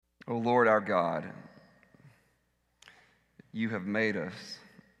O Lord our God, you have made us,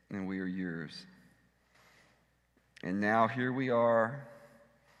 and we are yours. And now here we are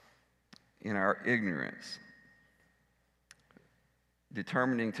in our ignorance,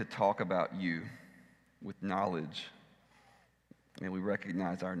 determining to talk about you with knowledge, and we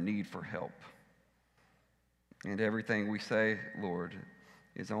recognize our need for help. And everything we say, Lord,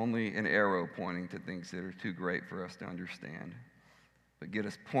 is only an arrow pointing to things that are too great for us to understand. But get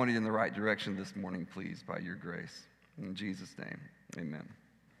us pointed in the right direction this morning, please, by your grace. In Jesus' name, amen.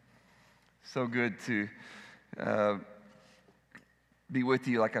 So good to be with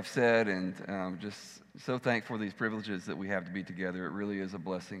you, like I've said, and just so thankful for these privileges that we have to be together. It really is a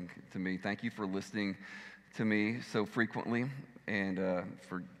blessing to me. Thank you for listening to me so frequently, and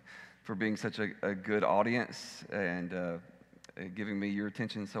for being such a good audience, and giving me your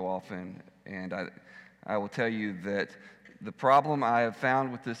attention so often. And I will tell you that the problem I have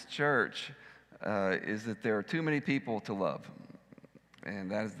found with this church is that there are too many people to love.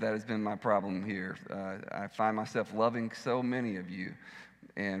 And that has been my problem here. I find myself loving so many of you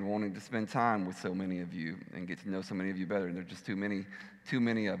and wanting to spend time with so many of you and get to know so many of you better. And there are just too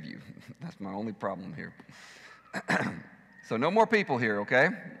many of you. That's my only problem here. So no more people here, okay?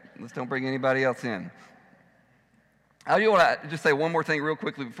 Let's don't bring anybody else in. I do want to just say one more thing real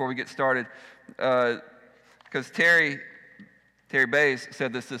quickly before we get started. Because Terry Bays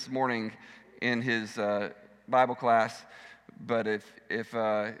said this morning in his Bible class. But if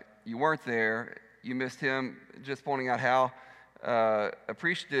you weren't there, you missed him just pointing out how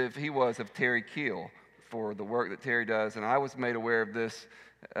appreciative he was of Terry Keel for the work that Terry does. And I was made aware of this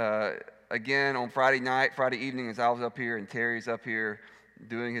again on Friday evening as I was up here, and Terry's up here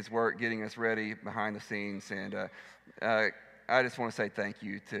doing his work, getting us ready behind the scenes. And I just want to say thank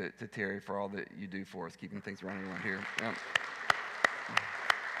you to Terry for all that you do for us, keeping things running around here.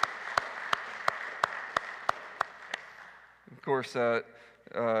 Of course,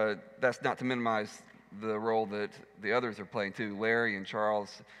 that's not to minimize the role that the others are playing too. Larry and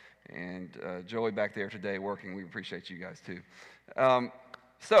Charles and Joey back there today working. We appreciate you guys too.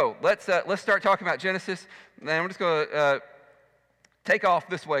 So let's start talking about Genesis. And I'm just going to take off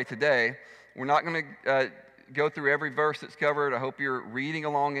this way today. We're not going to go through every verse that's covered. I hope you're reading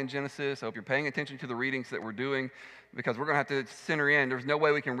along in Genesis. I hope you're paying attention to the readings that we're doing, because we're going to have to center in. There's no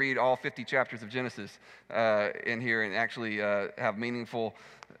way we can read all 50 chapters of Genesis in here and actually have meaningful,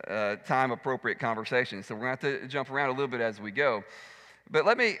 time-appropriate conversations. So we're going to have to jump around a little bit as we go. But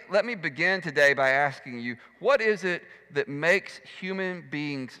let me begin today by asking you, what is it that makes human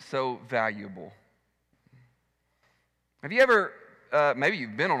beings so valuable? Have you ever, maybe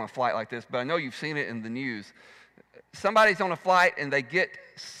you've been on a flight like this, but I know you've seen it in the news. Somebody's on a flight and they get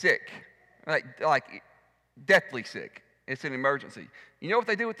sick, like deathly sick. It's an emergency. You know what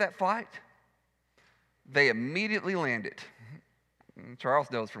they do with that flight? They immediately land it.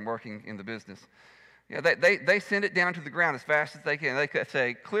 Charles knows from working in the business. Yeah, they send it down to the ground as fast as they can. They could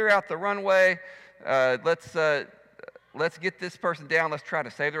say, clear out the runway. Let's get this person down. Let's try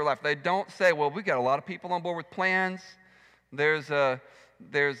to save their life. They don't say, well, we've got a lot of people on board with plans. There's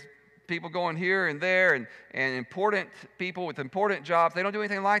people going here and there, and important people with important jobs. They don't do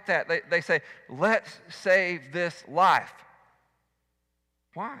anything like that. They say, let's save this life.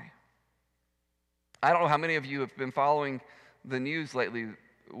 Why? I don't know how many of you have been following the news lately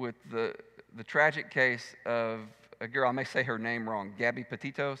with the tragic case of a girl, I may say her name wrong, Gabby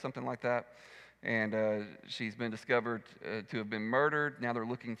Petito, something like that. And she's been discovered to have been murdered. Now they're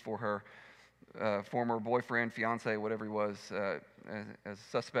looking for her former boyfriend, fiance, whatever he was, as a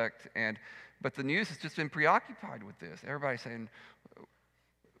suspect. But the news has just been preoccupied with this. Everybody's saying,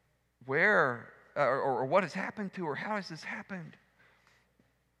 where or what has happened to her? How has this happened?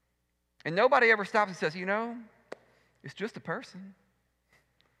 And nobody ever stops and says, it's just a person.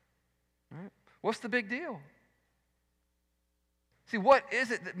 Right? What's the big deal? See, what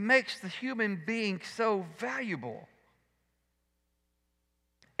is it that makes the human being so valuable?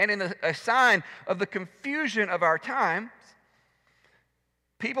 And in a sign of the confusion of our times,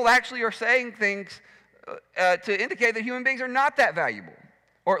 people actually are saying things to indicate that human beings are not that valuable,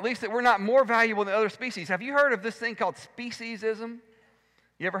 or at least that we're not more valuable than other species. Have you heard of this thing called speciesism?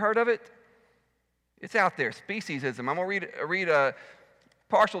 You ever heard of it? It's out there, speciesism. I'm going to read a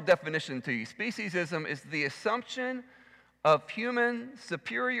partial definition to you. Speciesism is the assumption of human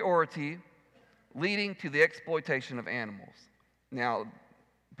superiority leading to the exploitation of animals. Now,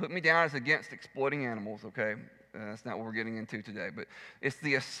 put me down as against exploiting animals, okay? That's not what we're getting into today. But it's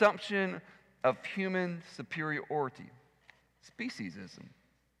the assumption of human superiority. Speciesism.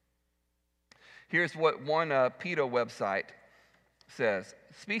 Here's what one PETA website says,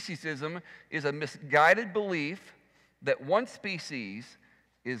 speciesism is a misguided belief that one species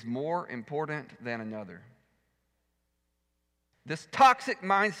is more important than another. This toxic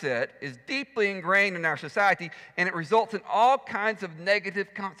mindset is deeply ingrained in our society, and it results in all kinds of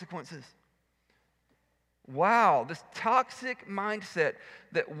negative consequences. Wow, this toxic mindset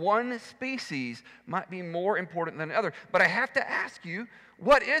that one species might be more important than another. But I have to ask you,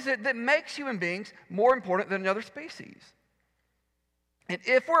 what is it that makes human beings more important than another species? And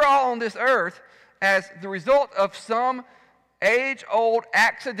if we're all on this earth as the result of some age-old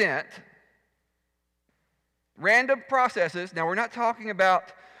accident, random processes, now we're not talking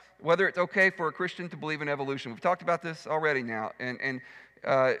about whether it's okay for a Christian to believe in evolution. We've talked about this already now, and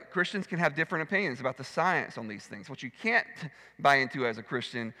Christians can have different opinions about the science on these things. What you can't buy into as a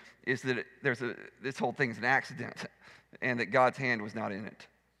Christian is that this whole thing's an accident and that God's hand was not in it,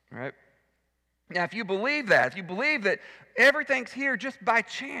 right? Now, if you believe that everything's here just by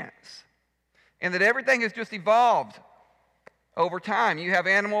chance and that everything has just evolved over time, you have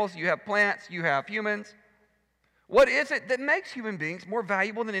animals, you have plants, you have humans. What is it that makes human beings more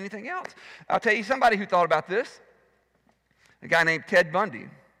valuable than anything else? I'll tell you somebody who thought about this. A guy named Ted Bundy.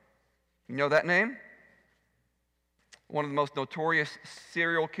 You know that name? One of the most notorious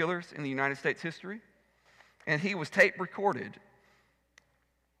serial killers in the United States history. And he was tape recorded.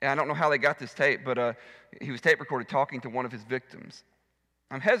 And I don't know how they got this tape, but he was tape recorded talking to one of his victims.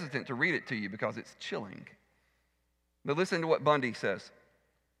 I'm hesitant to read it to you because it's chilling. But listen to what Bundy says.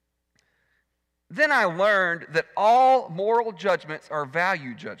 Then I learned that all moral judgments are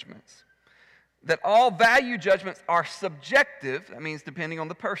value judgments. That all value judgments are subjective, that means depending on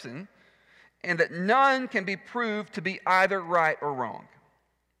the person, and that none can be proved to be either right or wrong.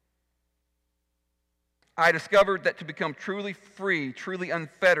 I discovered that to become truly free, truly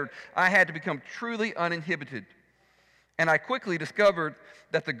unfettered, I had to become truly uninhibited. And I quickly discovered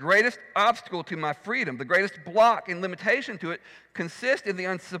that the greatest obstacle to my freedom, the greatest block and limitation to it, consists in the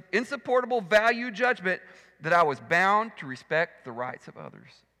insupportable value judgment that I was bound to respect the rights of others.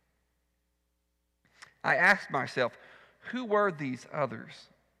 I asked myself, who were these others?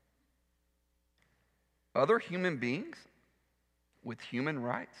 Other human beings with human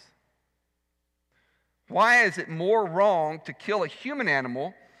rights? Why is it more wrong to kill a human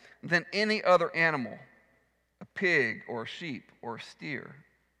animal than any other animal? A pig or a sheep or a steer?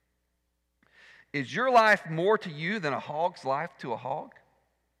 Is your life more to you than a hog's life to a hog?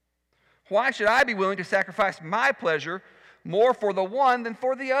 Why should I be willing to sacrifice my pleasure more for the one than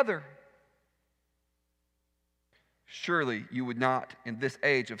for the other? Surely you would not, in this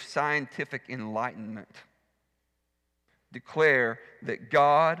age of scientific enlightenment, declare that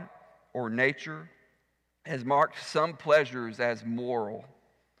God or nature has marked some pleasures as moral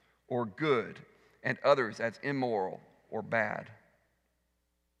or good and others as immoral or bad.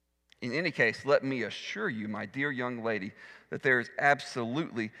 In any case, let me assure you, my dear young lady, that there is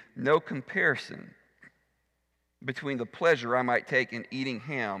absolutely no comparison between the pleasure I might take in eating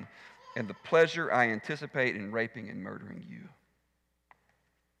ham and the pleasure I anticipate in raping and murdering you.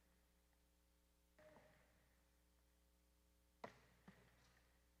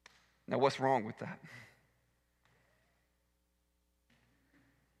 Now, what's wrong with that?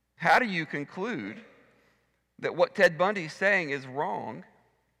 How do you conclude that what Ted Bundy is saying is wrong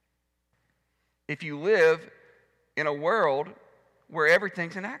if you live in a world where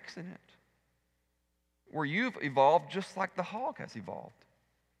everything's an accident, where you've evolved just like the hog has evolved?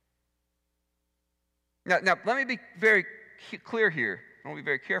 Now, let me be very clear here. I want to be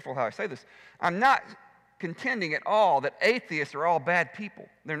very careful how I say this. I'm not contending at all that atheists are all bad people.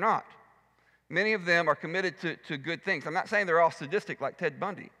 They're not. Many of them are committed to good things. I'm not saying they're all sadistic like Ted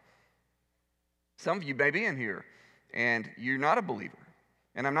Bundy. Some of you may be in here, and you're not a believer.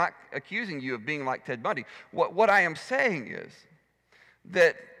 And I'm not accusing you of being like Ted Bundy. What I am saying is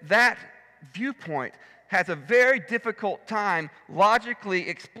that viewpoint has a very difficult time logically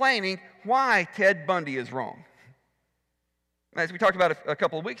explaining why Ted Bundy is wrong. As we talked about a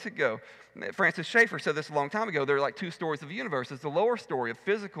couple of weeks ago, Francis Schaeffer said this a long time ago. There are like two stories of the universe. There's the lower story of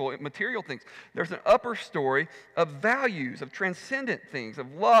physical, material things. There's an upper story of values, of transcendent things, of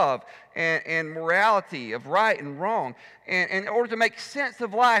love and morality, of right and wrong. And in order to make sense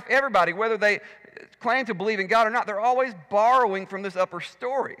of life, everybody, whether they claim to believe in God or not, they're always borrowing from this upper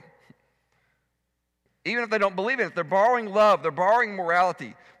story. Even if they don't believe in it, they're borrowing love, they're borrowing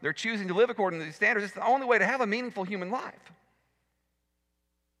morality, they're choosing to live according to these standards. It's the only way to have a meaningful human life.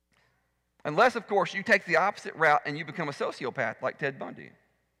 Unless, of course, you take the opposite route and you become a sociopath like Ted Bundy.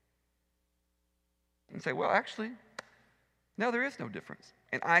 And say, well, actually, No, there is no difference.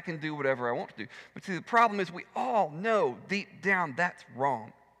 And I can do whatever I want to do. But see, the problem is we all know deep down that's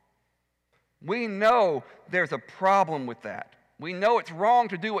wrong. We know there's a problem with that. We know it's wrong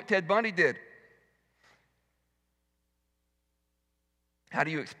to do what Ted Bundy did. How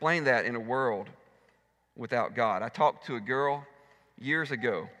do you explain that in a world without God? I talked to a girl years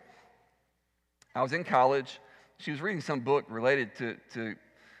ago. I was in college. She was reading some book related to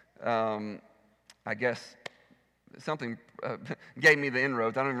I guess, something gave me the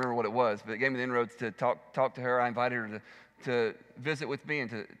inroads. I don't even remember what it was, but it gave me the inroads to talk to her. I invited her to visit with me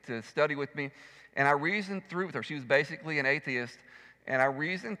and to study with me. And I reasoned through with her. She was basically an atheist. And I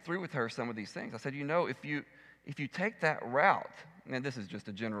reasoned through with her some of these things. I said, if you take that route, and this is just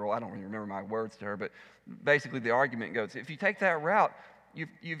a general, I don't even remember my words to her, but basically the argument goes, if you take that route,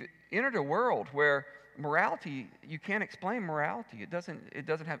 you've entered a world where morality, you can't explain morality. It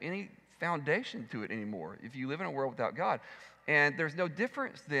doesn't have any foundation to it anymore if you live in a world without God. And there's no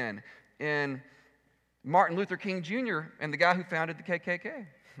difference then in Martin Luther King Jr. and the guy who founded the KKK.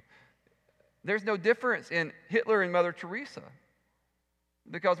 There's no difference in Hitler and Mother Teresa,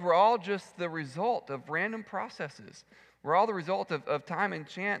 because we're all just the result of random processes. We're all the result of time and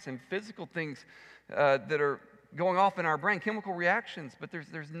chance and physical things that are going off in our brain, chemical reactions, but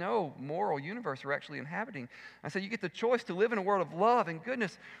there's no moral universe we're actually inhabiting. I said, you get the choice to live in a world of love and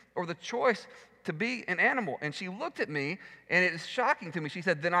goodness, or the choice to be an animal. And she looked at me, and it is shocking to me. She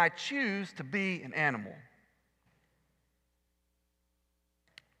said, then I choose to be an animal.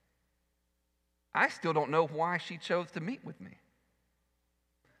 I still don't know why she chose to meet with me.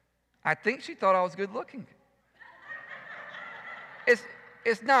 I think she thought I was good looking.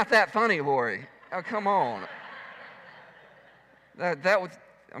 It's not that funny, Lori. Oh, come on. That was,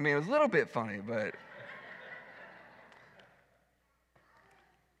 I mean, it was a little bit funny, but.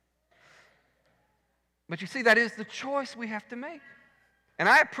 But you see, that is the choice we have to make. And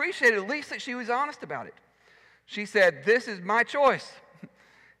I appreciate at least that she was honest about it. She said, this is my choice.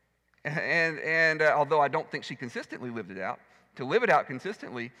 And although I don't think she consistently lived it out, to live it out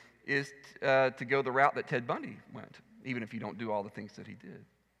consistently is to go the route that Ted Bundy went, even if you don't do all the things that he did.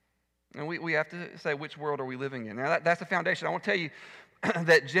 And we have to say, which world are we living in? Now, that's the foundation. I want to tell you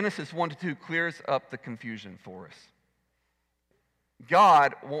that Genesis 1-2 clears up the confusion for us.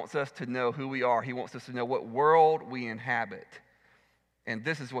 God wants us to know who we are. He wants us to know what world we inhabit. And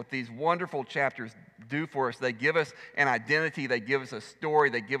this is what these wonderful chapters do for us. They give us an identity. They give us a story.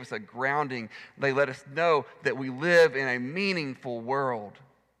 They give us a grounding. They let us know that we live in a meaningful world.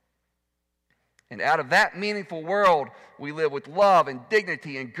 And out of that meaningful world, we live with love and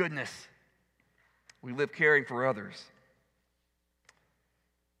dignity and goodness. We live caring for others.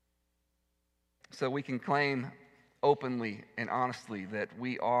 So we can claim openly and honestly that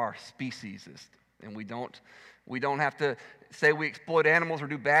we are speciesist, and we don't have to say we exploit animals or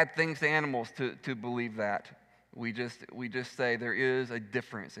do bad things to animals to believe that. We just say there is a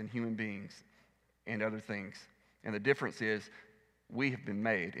difference in human beings and other things. And the difference is we have been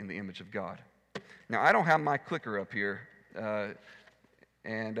made in the image of God. Now, I don't have my clicker up here. Oh,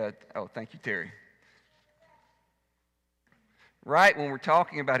 thank you, Terry. Right when we're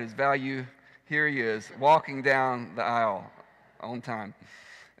talking about his value, here he is, walking down the aisle on time.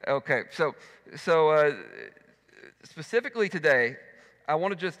 Okay, so specifically today, I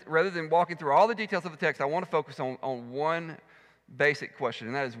want to just, rather than walking through all the details of the text, I want to focus on one basic question,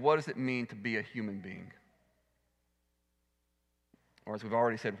 and that is, what does it mean to be a human being? Or as we've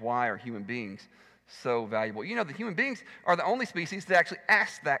already said, why are human beings so valuable? You know, the human beings are the only species that actually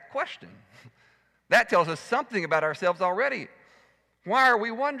ask that question. That tells us something about ourselves already. Why are we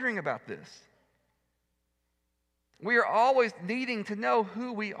wondering about this? We are always needing to know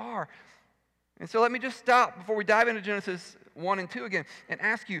who we are. And so let me just stop before we dive into Genesis 1 and 2 again and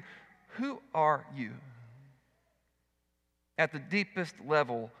ask you, who are you? At the deepest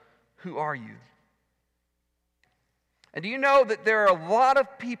level, who are you? And do you know that there are a lot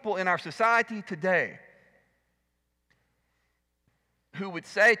of people in our society today who would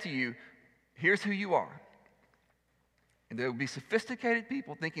say to you, here's who you are. And there would be sophisticated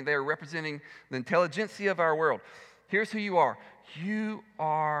people thinking they are representing the intelligentsia of our world. Here's who you are. You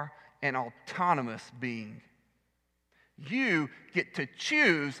are an autonomous being. You get to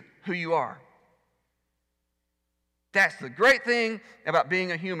choose who you are. That's the great thing about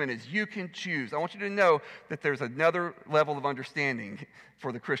being a human, is you can choose. I want you to know that there's another level of understanding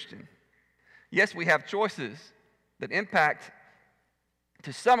for the Christian. Yes, we have choices that impact,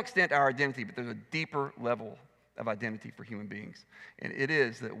 to some extent, our identity, but there's a deeper level of identity for human beings. And it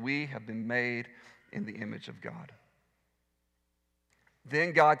is that we have been made in the image of God.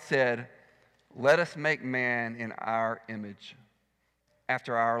 Then God said, Let us make man in our image,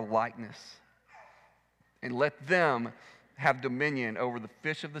 after our likeness, and let them have dominion over the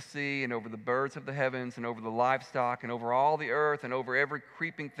fish of the sea and over the birds of the heavens and over the livestock and over all the earth and over every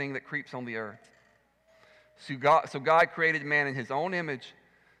creeping thing that creeps on the earth. So God created man in his own image.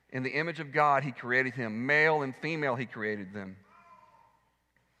 In the image of God, he created him. Male and female, he created them.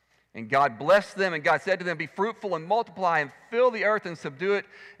 And God blessed them, and God said to them, be fruitful and multiply and fill the earth and subdue it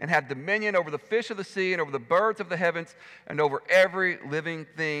and have dominion over the fish of the sea and over the birds of the heavens and over every living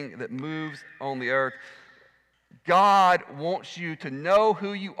thing that moves on the earth. God wants you to know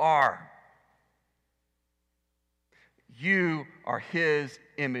who you are. You are his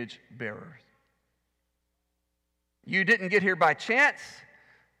image bearers. You didn't get here by chance.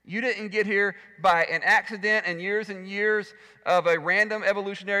 You didn't get here by an accident and years of a random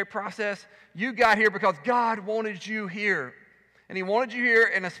evolutionary process. You got here because God wanted you here. And he wanted you here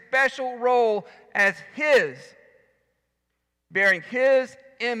in a special role as his, bearing his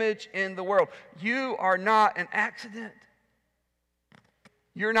image in the world. You are not an accident.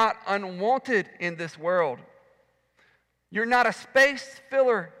 You're not unwanted in this world. You're not a space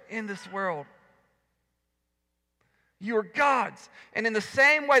filler in this world. You are God's. And in the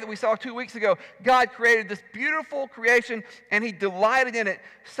same way that we saw 2 weeks ago, God created this beautiful creation and he delighted in it.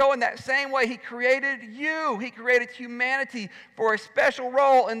 So in that same way, he created you. He created humanity for a special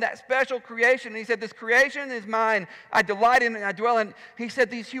role in that special creation. And he said, this creation is mine. I delight in it and I dwell in it. He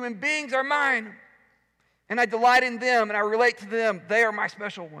said, these human beings are mine. And I delight in them and I relate to them. They are my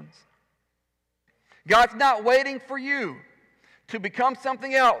special ones. God's not waiting for you to become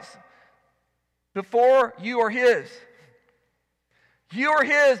something else before you are his. You are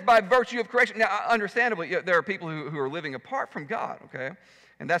his by virtue of creation. Now, understandably, there are people who are living apart from God, okay?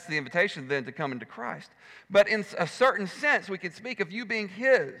 And that's the invitation then to come into Christ. But in a certain sense, we can speak of you being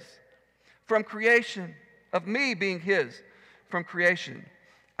his from creation, of me being his from creation.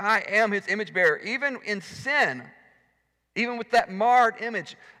 I am his image bearer. Even in sin, even with that marred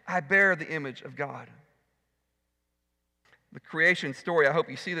image, I bear the image of God. The creation story, I hope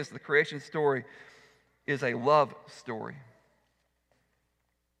you see this, the creation story is a love story.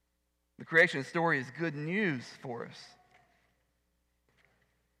 The creation story is good news for us.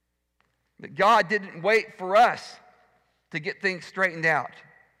 That God didn't wait for us to get things straightened out.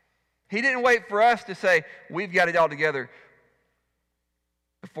 He didn't wait for us to say, we've got it all together,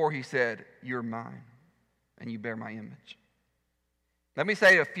 before he said, you're mine and you bear my image. Let me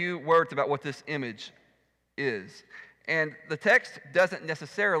say a few words about what this image is. And the text doesn't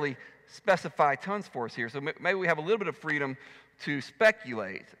necessarily specify tons for us here, so maybe we have a little bit of freedom to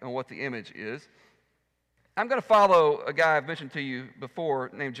speculate on what the image is. I'm going to follow a guy I've mentioned to you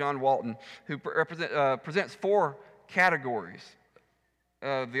before named John Walton, who presents 4 categories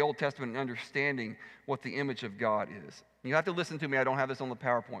of the Old Testament and understanding what the image of God is. You have to listen to me. I don't have this on the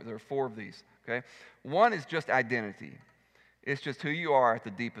PowerPoint. There are 4 of these, okay? One is just identity. It's just who you are at the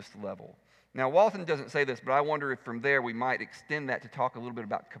deepest level. Now, Walton doesn't say this, but I wonder if from there we might extend that to talk a little bit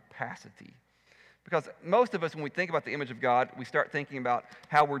about capacity. Because most of us, when we think about the image of God, we start thinking about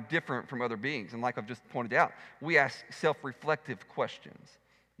how we're different from other beings. And like I've just pointed out, we ask self-reflective questions.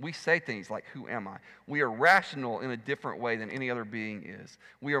 We say things like, who am I? We are rational in a different way than any other being is.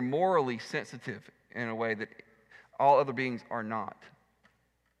 We are morally sensitive in a way that all other beings are not.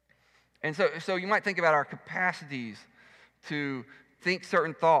 And so you might think about our capacities to think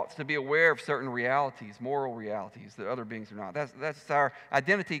certain thoughts, to be aware of certain realities, moral realities that other beings are not. That's our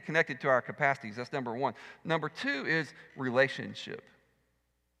identity connected to our capacities. That's number one. Number 2 is relationship.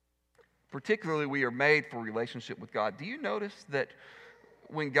 Particularly, we are made for relationship with God. Do you notice that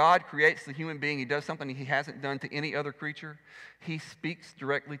when God creates the human being, he does something he hasn't done to any other creature? He speaks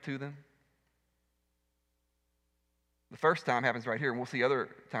directly to them. The first time happens right here, and we'll see other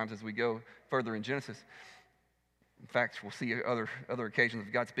times as we go further in Genesis. In fact, we'll see other occasions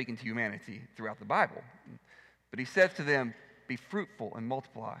of God speaking to humanity throughout the Bible. But he says to them, be fruitful and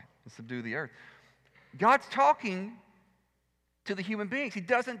multiply and subdue the earth. God's talking to the human beings. He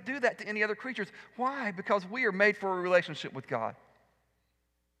doesn't do that to any other creatures. Why? Because we are made for a relationship with God.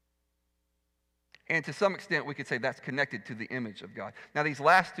 And to some extent, we could say that's connected to the image of God. Now, these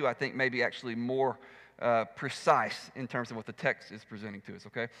last 2, I think, may be actually more precise in terms of what the text is presenting to us,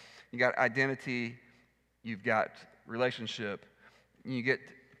 okay? You got identity, you've got relationship, and you get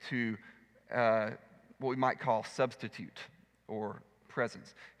to what we might call substitute or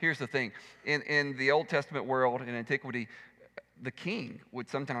presence. Here's the thing. In the Old Testament world, in antiquity, the king would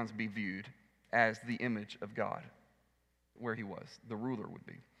sometimes be viewed as the image of God. where he was, the ruler would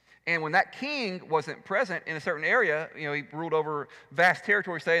be. And when that king wasn't present in a certain area, he ruled over vast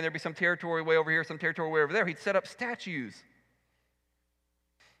territory, say, and there'd be some territory way over here, some territory way over there, he'd set up statues.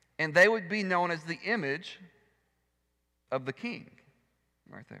 And they would be known as the image of the king,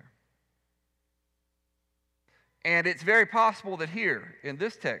 right there. And it's very possible that here, in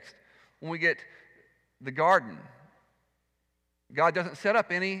this text, when we get the garden, God doesn't set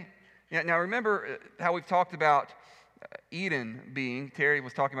up any. Now remember how we've talked about Eden being, Terry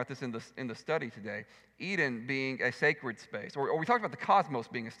was talking about this in the study today, Eden being a sacred space, or we talked about the cosmos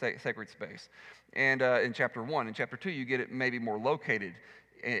being a sacred space. And in chapter 1. In chapter 2, you get it maybe more located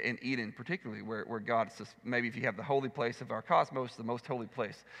in Eden particularly, where God, maybe if you have the holy place of our cosmos, the most holy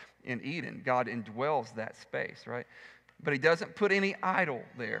place in Eden, God indwells that space, right? But he doesn't put any idol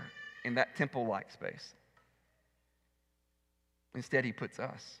there in that temple-like space. Instead, he puts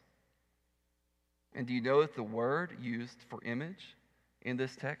us. And do you know that the word used for image in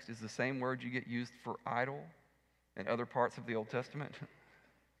this text is the same word you get used for idol in other parts of the Old Testament? It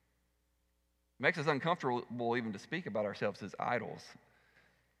makes us uncomfortable even to speak about ourselves as idols.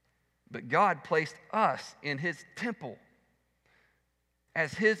 But God placed us in his temple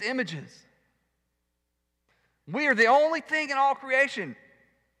as his images. We are the only thing in all creation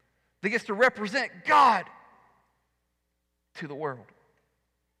that gets to represent God to the world.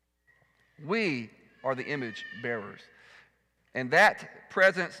 We are the image bearers. And that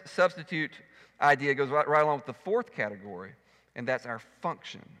presence substitute idea goes right along with the fourth category, and that's our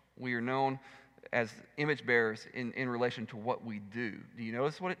function. We are known as image bearers in relation to what we do. Do you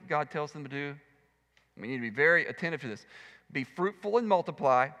notice what God tells them to do? We need to be very attentive to this. Be fruitful and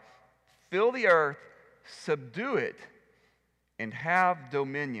multiply, fill the earth, subdue it, and have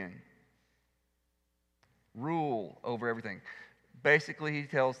dominion. Rule over everything. Basically, he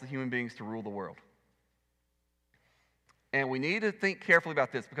tells the human beings to rule the world. And we need to think carefully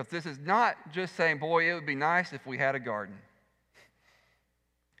about this, because this is not just saying, boy, it would be nice if we had a garden.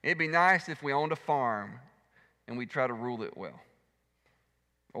 It'd be nice if we owned a farm and we try to rule it well.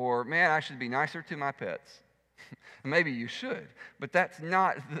 Or, man, I should be nicer to my pets. Maybe you should, but that's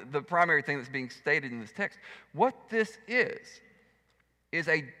not the primary thing that's being stated in this text. What this is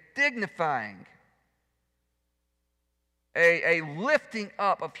a dignifying, a lifting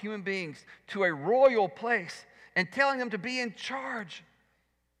up of human beings to a royal place and telling them to be in charge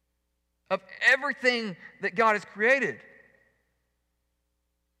of everything that God has created.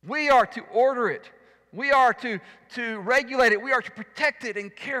 We are to order it. We are to regulate it. We are to protect it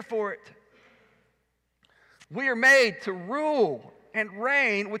and care for it. We are made to rule and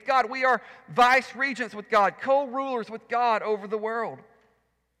reign with God. We are vice-regents with God, co-rulers with God over the world.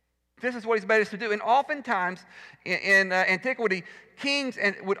 This is what he's made us to do. And oftentimes in antiquity, kings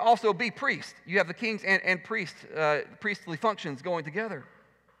would also be priests. You have the kings and priests, priestly functions going together.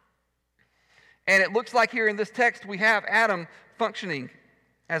 And it looks like here in this text we have Adam functioning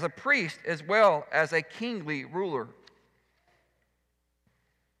as a priest as well as a kingly ruler.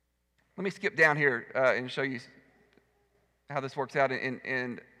 Let me skip down here and show you how this works out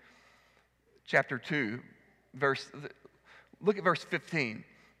in chapter 2. Look at verse 15.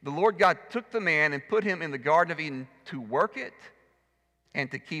 The Lord God took the man and put him in the Garden of Eden to work it and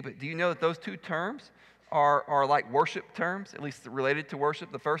to keep it. Do you know that those two terms are like worship terms, at least related to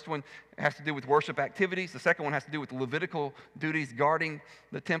worship? The first one has to do with worship activities. The second one has to do with Levitical duties guarding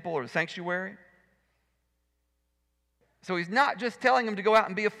the temple or the sanctuary. So he's not just telling him to go out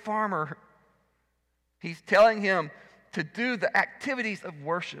and be a farmer. He's telling him to do the activities of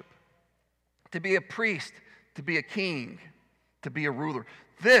worship, to be a priest, to be a king, to be a ruler.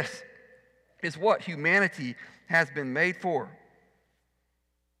 This is what humanity has been made for,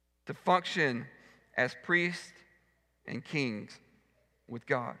 to function as priests and kings with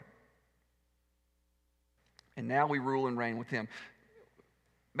God. And now we rule and reign with him.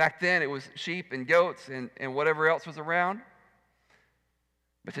 Back then it was sheep and goats and whatever else was around.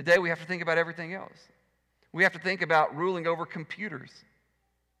 But today we have to think about everything else. We have to think about ruling over computers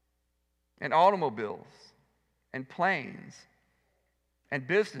and automobiles and planes and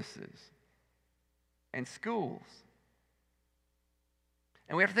businesses and schools.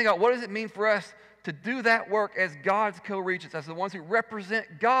 And we have to think about what does it mean for us to do that work as God's co-regents, as the ones who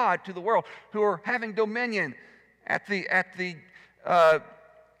represent God to the world, who are having dominion at the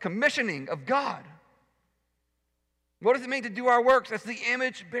commissioning of God. What does it mean to do our works as the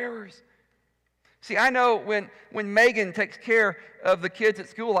image bearers? See, I know when Megan takes care of the kids at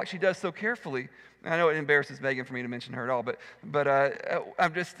school like she does so carefully. I know it embarrasses Megan for me to mention her at all, but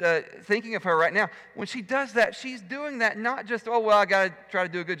I'm just thinking of her right now. When she does that, she's doing that not just, oh, well, I got to try to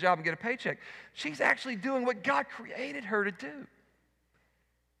do a good job and get a paycheck. She's actually doing what God created her to do.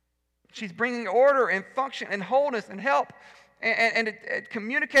 She's bringing order and function and wholeness and help and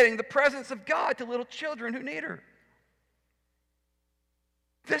communicating the presence of God to little children who need her.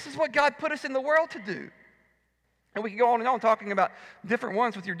 This is what God put us in the world to do. And we can go on and on talking about different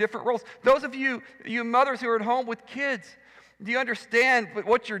ones with your different roles. Those of you mothers who are at home with kids, do you understand that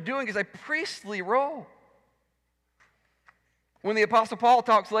what you're doing is a priestly role? When the Apostle Paul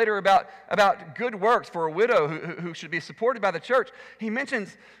talks later about good works for a widow who should be supported by the church, he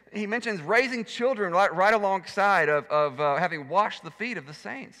mentions raising children right alongside of having washed the feet of the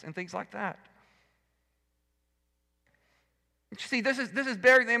saints and things like that. You see, this is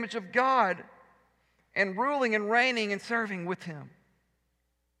bearing the image of God and ruling and reigning and serving with Him.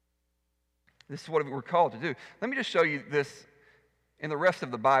 This is what we're called to do. Let me just show you this in the rest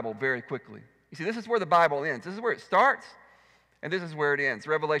of the Bible very quickly. You see, this is where the Bible ends. This is where it starts, and this is where it ends.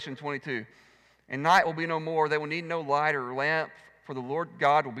 Revelation 22. And night will be no more. They will need no light or lamp, for the Lord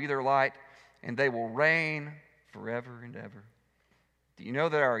God will be their light, and they will reign forever and ever. Do you know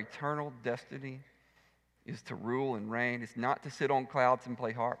that our eternal destiny is to rule and reign? It's not to sit on clouds and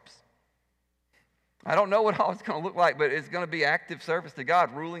play harps. I don't know what all it's going to look like, but it's going to be active service to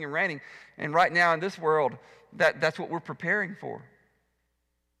God, ruling and reigning. And right now in this world, that's what we're preparing for.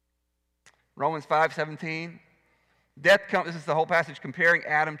 Romans 5:17. This is the whole passage comparing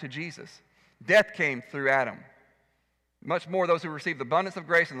Adam to Jesus. Death came through Adam. Much more, those who receive the abundance of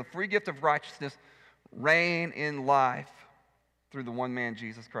grace and the free gift of righteousness reign in life through the one man,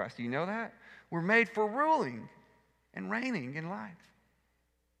 Jesus Christ. Do you know that? We're made for ruling and reigning in life.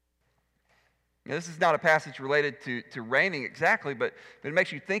 Now, this is not a passage related to reigning exactly, but it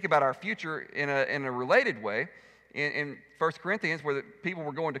makes you think about our future in a related way. In 1 Corinthians, where the people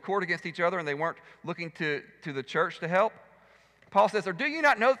were going to court against each other and they weren't looking to the church to help, Paul says, or do you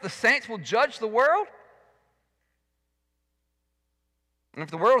not know that the saints will judge the world? And if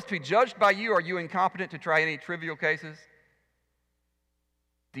the world is to be judged by you, are you incompetent to try any trivial cases?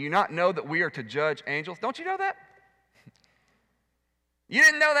 Do you not know that we are to judge angels? Don't you know that? You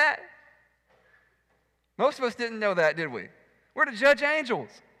didn't know that? Most of us didn't know that, did we? We're to judge angels.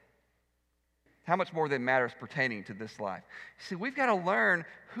 How much more then matters pertaining to this life? See, we've got to learn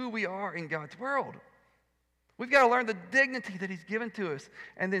who we are in God's world. We've got to learn the dignity that He's given to us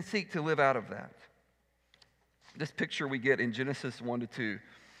and then seek to live out of that. This picture we get in Genesis 1-2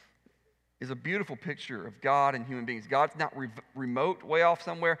 is a beautiful picture of God and human beings. God's not remote, way off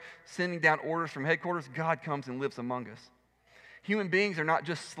somewhere, sending down orders from headquarters. God comes and lives among us. Human beings are not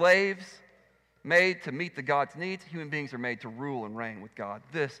just slaves made to meet the God's needs. Human beings are made to rule and reign with God.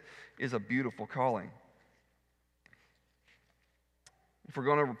 This is a beautiful calling. If we're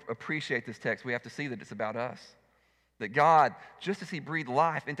going to appreciate this text, we have to see that it's about us. That God, just as He breathed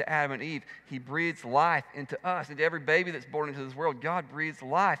life into Adam and Eve, He breathes life into us. Into every baby that's born into this world, God breathes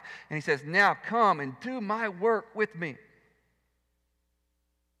life. And He says, now come and do my work with me.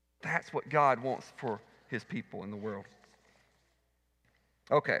 That's what God wants for His people in the world.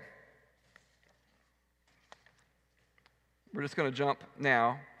 Okay. We're just going to jump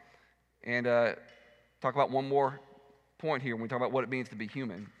now and talk about one more point here when we talk about what it means to be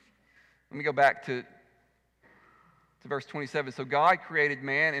human. Let me go back to verse 27. So God created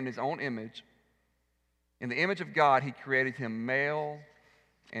man in His own image. In the image of God, He created him, male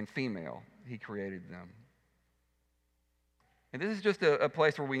and female. He created them. And this is just a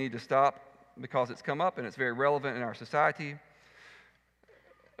place where we need to stop because it's come up and it's very relevant in our society.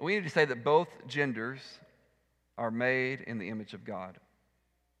 We need to say that both genders are made in the image of God.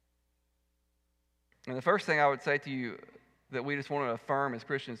 And the first thing I would say to you that we just want to affirm as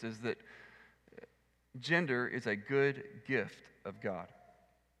Christians is that gender is a good gift of God.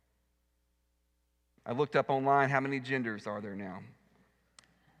 I looked up online how many genders are there now.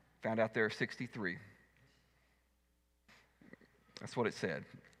 Found out there are 63. That's what it said.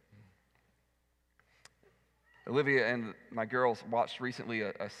 Olivia and my girls watched recently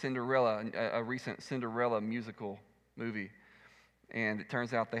a recent Cinderella musical movie. And it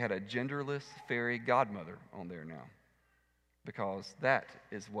turns out they had a genderless fairy godmother on there now. Because that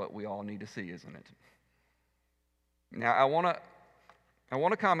is what we all need to see, isn't it? Now, I want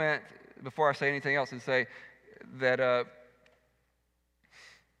to comment before I say anything else and say that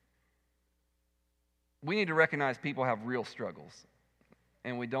we need to recognize people have real struggles,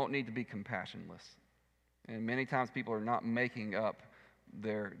 and we don't need to be compassionless. And many times people are not making up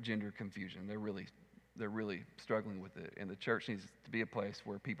their gender confusion. They're really struggling with it. And the church needs to be a place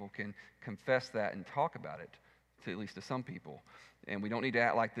where people can confess that and talk about it, at least to some people. And we don't need to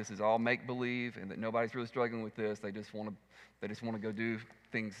act like this is all make-believe and that nobody's really struggling with this. They just want to go do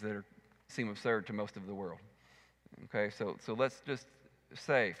things that seem absurd to most of the world. Okay, so let's just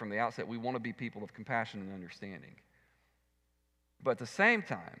say from the outset we want to be people of compassion and understanding. But at the same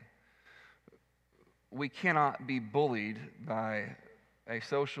time, we cannot be bullied by a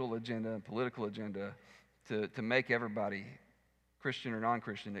social agenda, political agenda, to make everybody, Christian or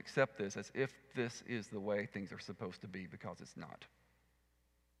non-Christian, accept this as if this is the way things are supposed to be, because it's not.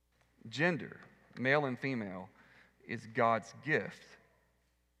 Gender, male and female, is God's gift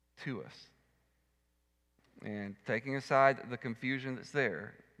to us. And taking aside the confusion that's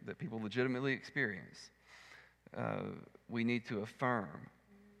there, that people legitimately experience, we need to affirm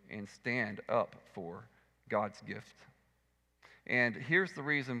and stand up for God's gift. And here's the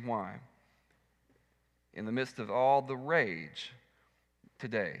reason why. In the midst of all the rage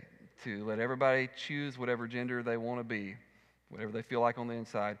today, to let everybody choose whatever gender they want to be, whatever they feel like on the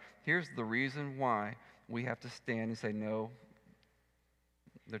inside, here's the reason why we have to stand and say, no,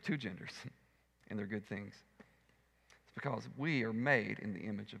 they're two genders, and they're good things. It's because we are made in the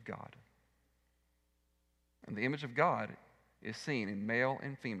image of God. And the image of God is seen in male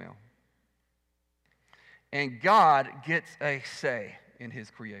and female. And God gets a say in his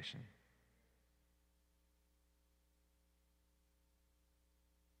creation.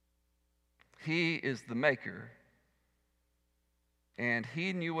 He is the maker, and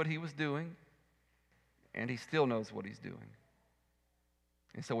he knew what he was doing, and he still knows what he's doing.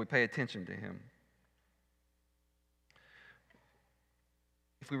 And so we pay attention to him.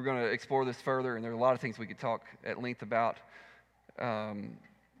 If we were going to explore this further, and there are a lot of things we could talk at length about,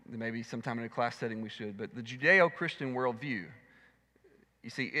 maybe sometime in a class setting we should, but the Judeo-Christian worldview, you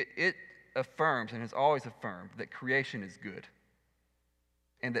see, it affirms and has always affirmed that creation is good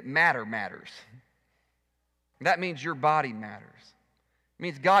and that matter matters. That means your body matters. It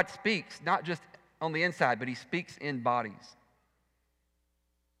means God speaks not just on the inside, but he speaks in bodies.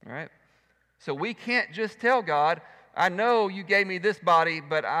 All right? So we can't just tell God, I know you gave me this body,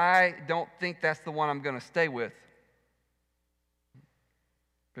 but I don't think that's the one I'm going to stay with.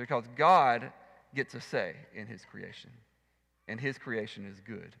 Because God gets a say in his creation, and his creation is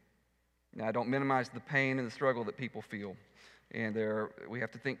good. Now, I don't minimize the pain and the struggle that people feel, and we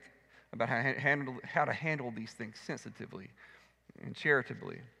have to think about how to handle these things sensitively and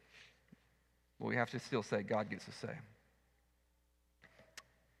charitably. But we have to still say God gets a say.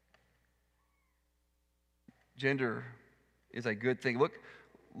 Gender is a good thing.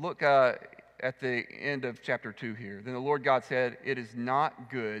 Look at the end of chapter 2 here. Then the Lord God said, "It is not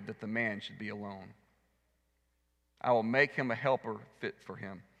good that the man should be alone. I will make him a helper fit for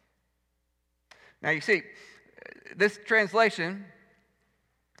him." Now you see, this translation,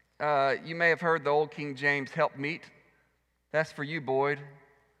 you may have heard the old King James help meet. That's for you, Boyd.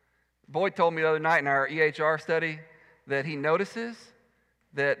 Boyd told me the other night in our EHR study that he notices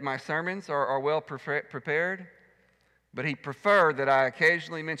that my sermons are well prepared, but he preferred that I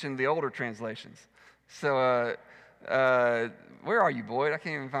occasionally mention the older translations. So, where are you, Boyd? I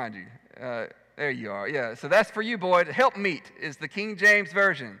can't even find you. There you are. Yeah, so that's for you, Boyd. Help meet is the King James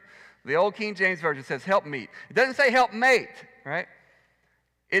Version. The old King James Version says help meet. It doesn't say help mate, right?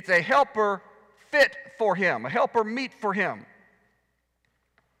 It's a helper fit for him, a helper meet for him.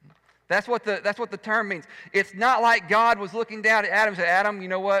 That's what the term means. It's not like God was looking down at Adam and said, "Adam, you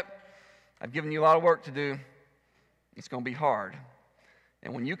know what? I've given you a lot of work to do. It's going to be hard.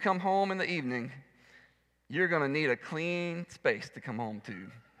 And when you come home in the evening, you're going to need a clean space to come home to.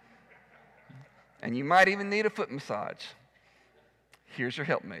 And you might even need a foot massage. Here's your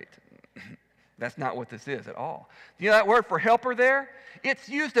helpmate." That's not what this is at all. You know that word for helper there? It's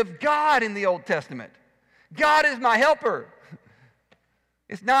used of God in the Old Testament. God is my helper.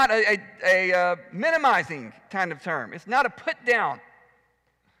 It's not a minimizing kind of term. It's not a put down.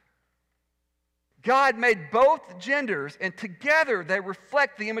 God made both genders, and together they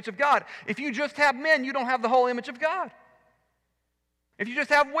reflect the image of God. If you just have men, you don't have the whole image of God. If you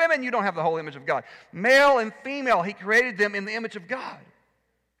just have women, you don't have the whole image of God. Male and female, he created them in the image of God.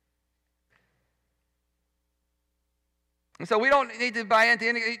 And so we don't need to buy into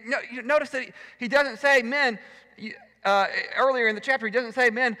any. Notice that he doesn't say men, earlier in the chapter, he doesn't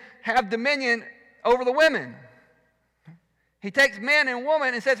say men have dominion over the women. He takes man and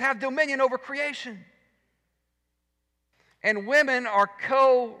woman and says have dominion over creation. And women are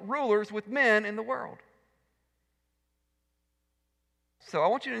co-rulers with men in the world. So I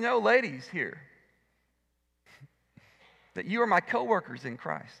want you to know, ladies here, that you are my co-workers in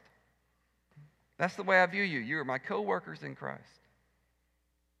Christ. That's the way I view you. You are my co-workers in Christ.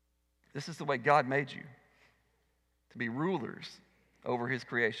 This is the way God made you, to be rulers over his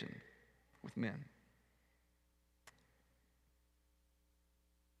creation with men.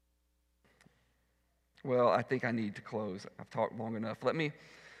 Well, I think I need to close. I've talked long enough.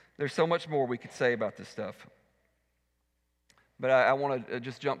 There's so much more we could say about this stuff. But I want to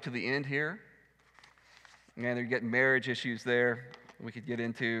just jump to the end here. And they're getting marriage issues there we could get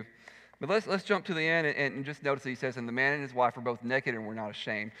into. But let's jump to the end and just notice that he says, and the man and his wife are both naked and were not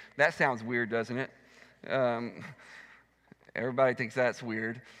ashamed. That sounds weird, doesn't it? Everybody thinks that's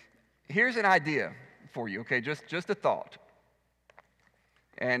weird. Here's an idea for you, okay? Just a thought.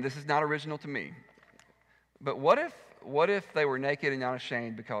 And this is not original to me. But what if they were naked and not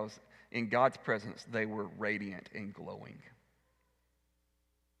ashamed because in God's presence they were radiant and glowing?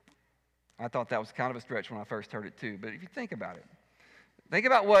 I thought that was kind of a stretch when I first heard it too. But if you think about it, think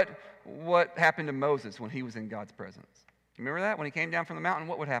about what happened to Moses when he was in God's presence. You remember that? When he came down from the mountain,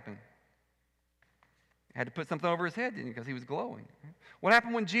 what would happen? He had to put something over his head, didn't he? Because he was glowing. What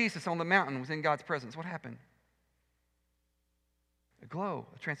happened when Jesus on the mountain was in God's presence? What happened? A glow,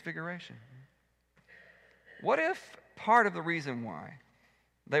 a transfiguration. What if part of the reason why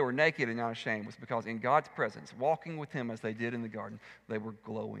they were naked and not ashamed was because in God's presence, walking with him as they did in the garden, they were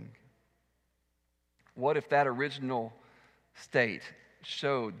glowing? What if that original state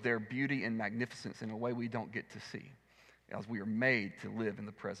showed their beauty and magnificence in a way we don't get to see, as we are made to live in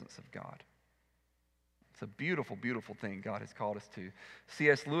the presence of God? It's a beautiful, beautiful thing God has called us to.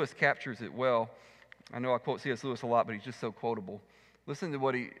 C.S. Lewis captures it well. I know I quote C.S. Lewis a lot, but he's just so quotable. Listen to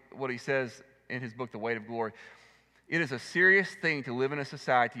what he says in his book, The Weight of Glory. It is a serious thing to live in a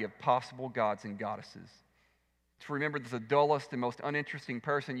society of possible gods and goddesses. To remember that the dullest and most uninteresting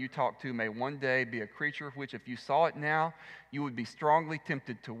person you talk to may one day be a creature which, if you saw it now, you would be strongly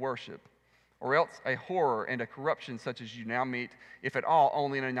tempted to worship, or else a horror and a corruption such as you now meet, if at all,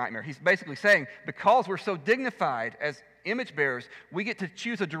 only in a nightmare. He's basically saying, because we're so dignified as image bearers, we get to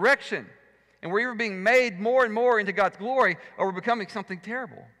choose a direction, and we're either being made more and more into God's glory, or we're becoming something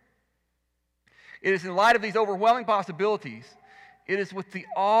terrible. It is in light of these overwhelming possibilities, it is with the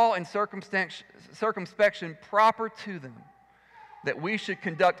awe and circumspection proper to them that we should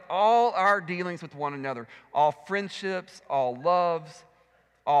conduct all our dealings with one another, all friendships, all loves,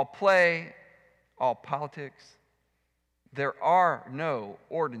 all play, all politics. There are no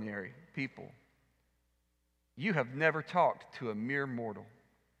ordinary people. You have never talked to a mere mortal.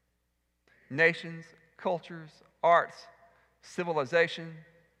 Nations, cultures, arts, civilization,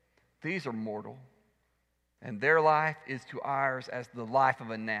 these are mortal. And their life is to ours as the life of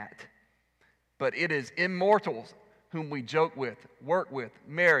a gnat. But it is immortals whom we joke with, work with,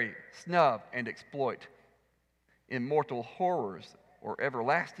 marry, snub, and exploit. Immortal horrors or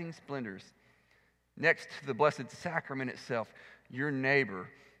everlasting splendors. Next to the blessed sacrament itself, your neighbor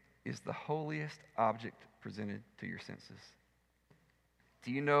is the holiest object presented to your senses.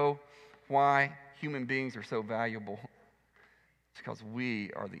 Do you know why human beings are so valuable? It's because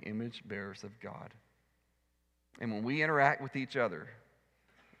we are the image bearers of God. And when we interact with each other,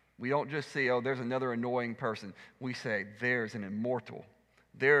 we don't just see, oh, there's another annoying person. We say, there's an immortal.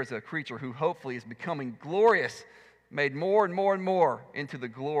 There's a creature who hopefully is becoming glorious, made more and more and more into the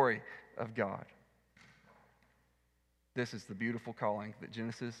glory of God. This is the beautiful calling that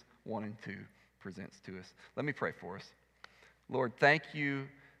Genesis 1 and 2 presents to us. Let me pray for us. Lord, thank you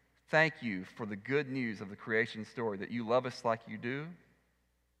for the good news of the creation story, that you love us like you do,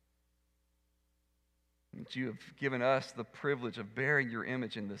 that you have given us the privilege of bearing your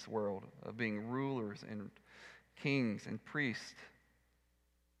image in this world, of being rulers and kings and priests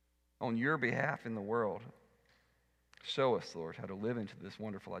on your behalf in the world. Show us, Lord, how to live into this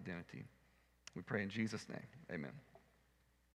wonderful identity. We pray in Jesus' name. Amen.